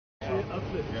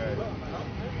Okay.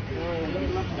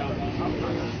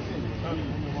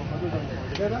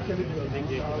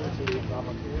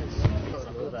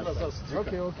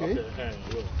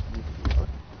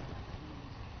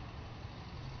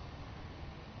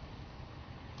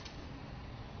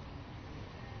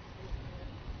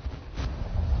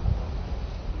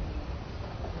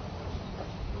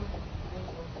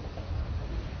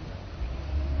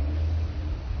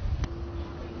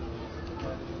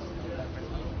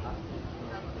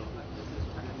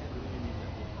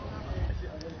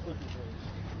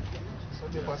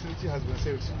 The facility has been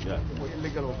saved for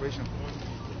illegal operation.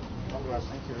 Congrats,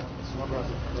 thank you. Congrats.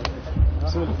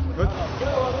 So, good.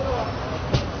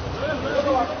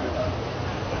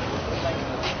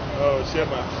 Oh,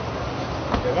 Shema.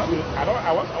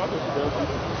 I want to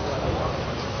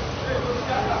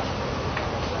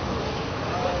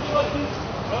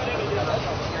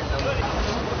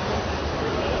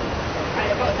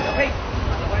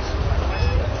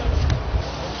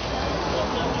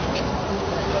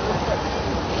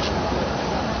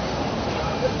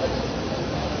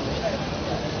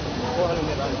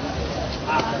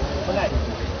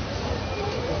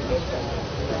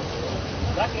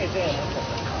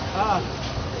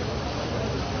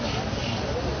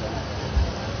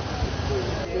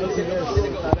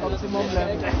Optimum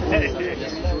level.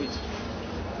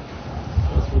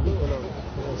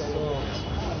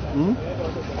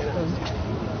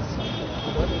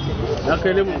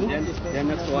 Okay, the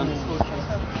next one.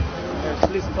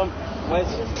 Please come. Where's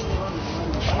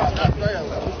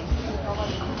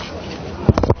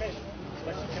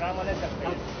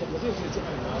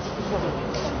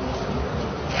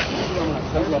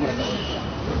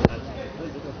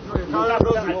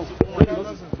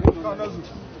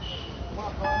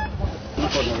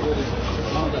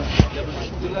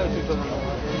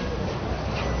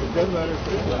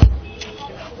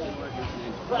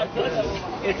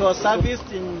It was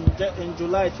serviced in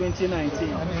July 2019.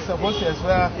 And it's supposed to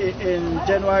expire in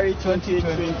January 2020.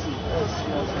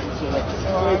 Yes.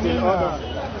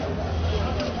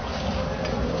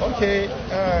 Okay,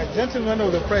 gentlemen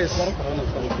of the press.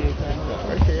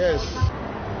 Okay, yes.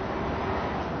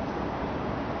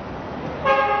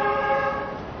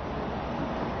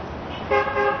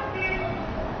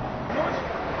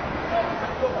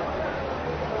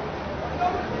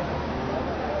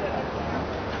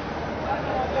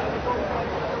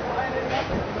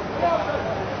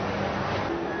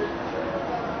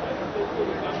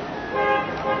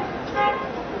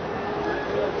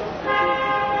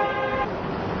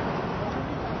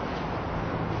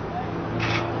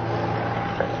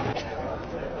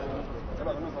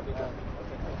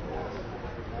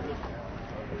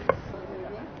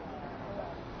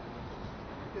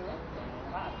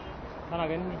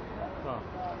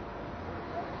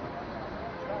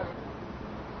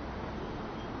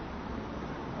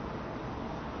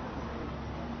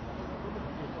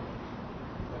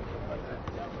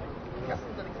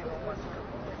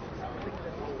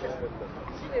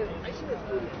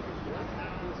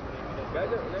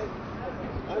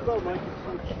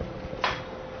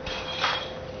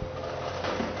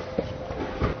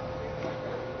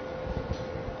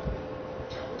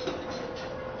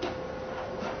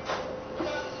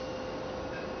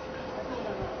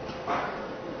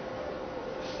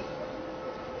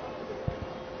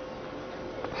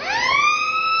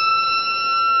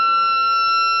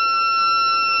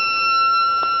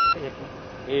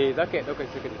 za ka iya ɗaukar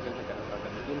shi ka jikin ka ɗauka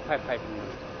in pipe ne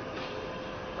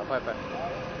a pipe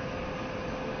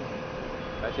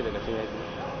ka ce daga can yaji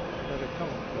daga can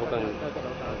bukan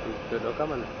to ɗauka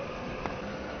mana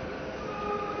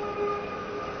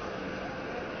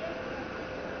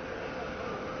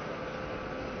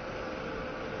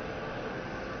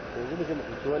yanzu mu je mu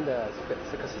ɗauki wanda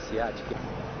suka siya a cikin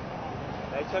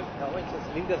can ga wancan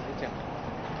cylinders ɗin can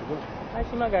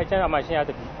shi ma ga can a mashin ya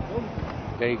tafi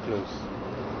very close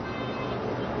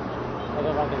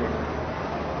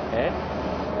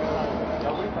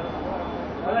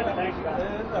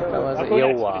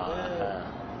yawa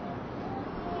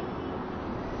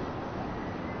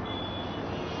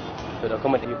to da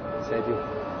kuma sai biyu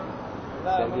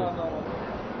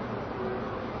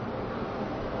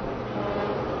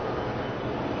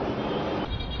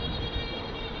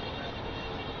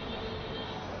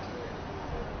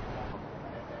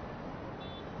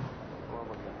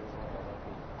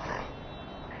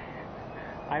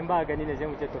an ba gani ne sai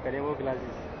mu ce to ka nemo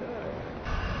glasses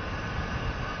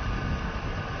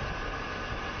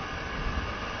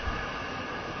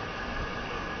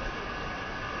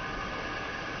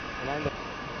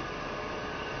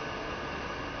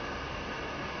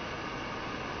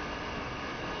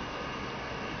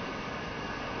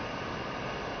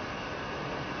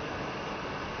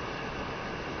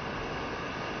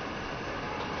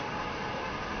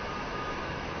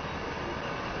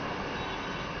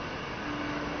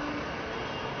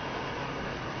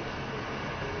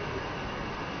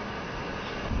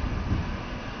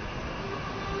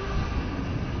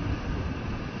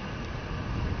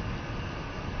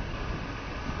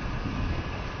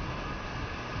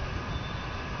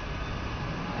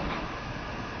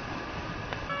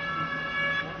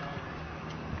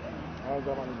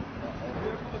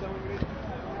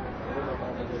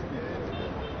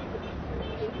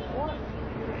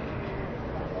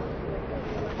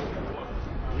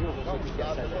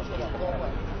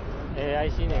ai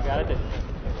shi ne gara ta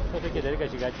so take da rika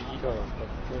shiga ciki to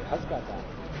haska ta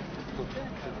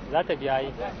za ta biya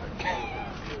yi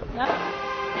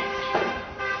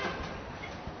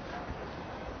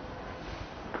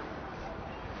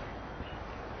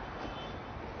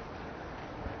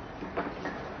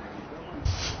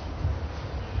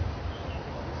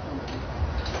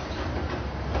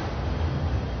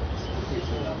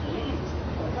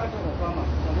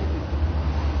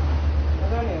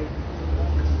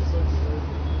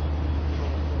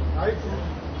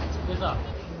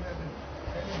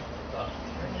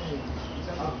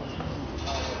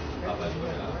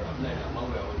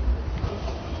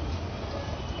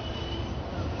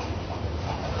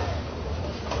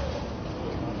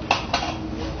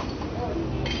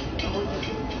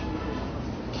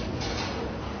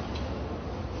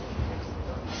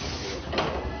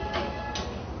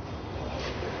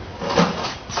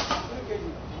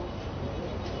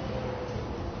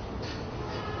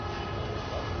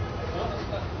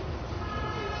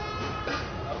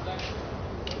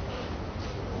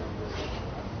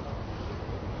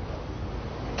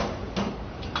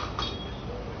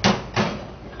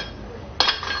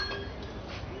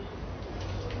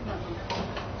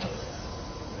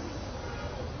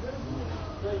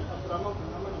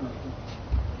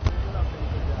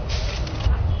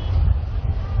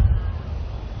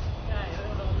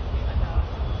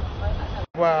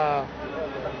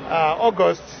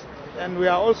August, and we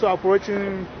are also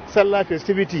approaching Salah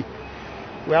festivity.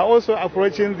 We are also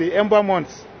approaching the Ember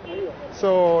months.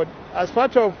 So, as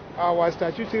part of our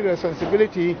statutory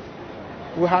responsibility,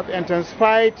 we have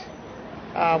intensified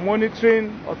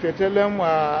monitoring of petroleum,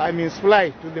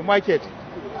 supply to the market.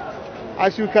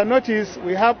 As you can notice,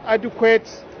 we have adequate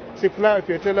supply of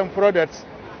petroleum products.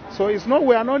 So it's not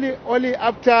we are not only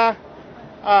after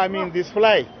the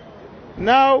supply.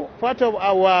 Now, part of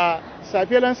our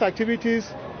surveillance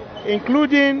activities,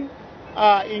 includes ensuring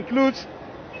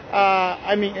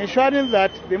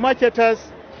that the marketers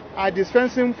are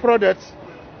dispensing products,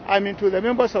 to the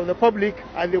members of the public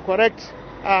at the correct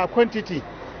quantity.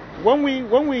 When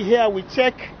we hear, we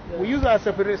check, we use our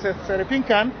Serapin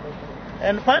can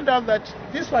and find out that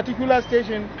this particular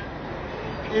station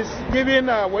is giving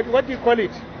what do you call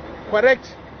it,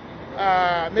 correct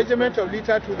measurement of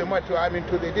liter to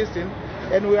the distance,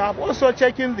 and we have also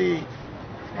checking the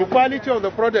quality of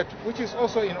the product, which is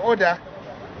also in order.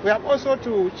 We have also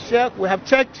checked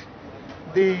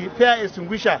the fire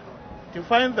extinguisher to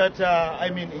find that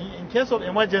in case of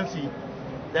emergency,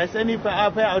 there's any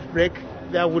fire outbreak,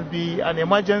 there will be an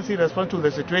emergency response to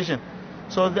the situation.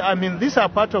 So these are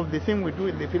part of the thing we do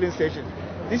in the filling station.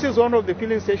 This is one of the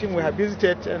filling stations we have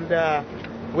visited, and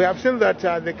we have seen that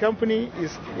the company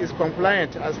is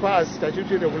compliant as far as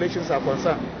statutory regulations are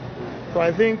concerned. So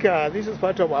I think this is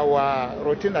part of our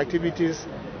routine activities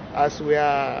as we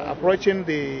are approaching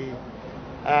the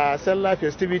Salah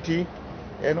festivity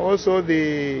and also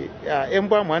the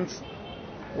Ember months,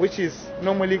 which is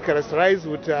normally characterized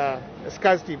with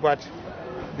scarcity. But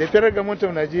the federal government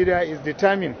of Nigeria is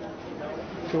determined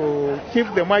to keep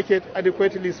the market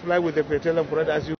adequately supplied with the petroleum product.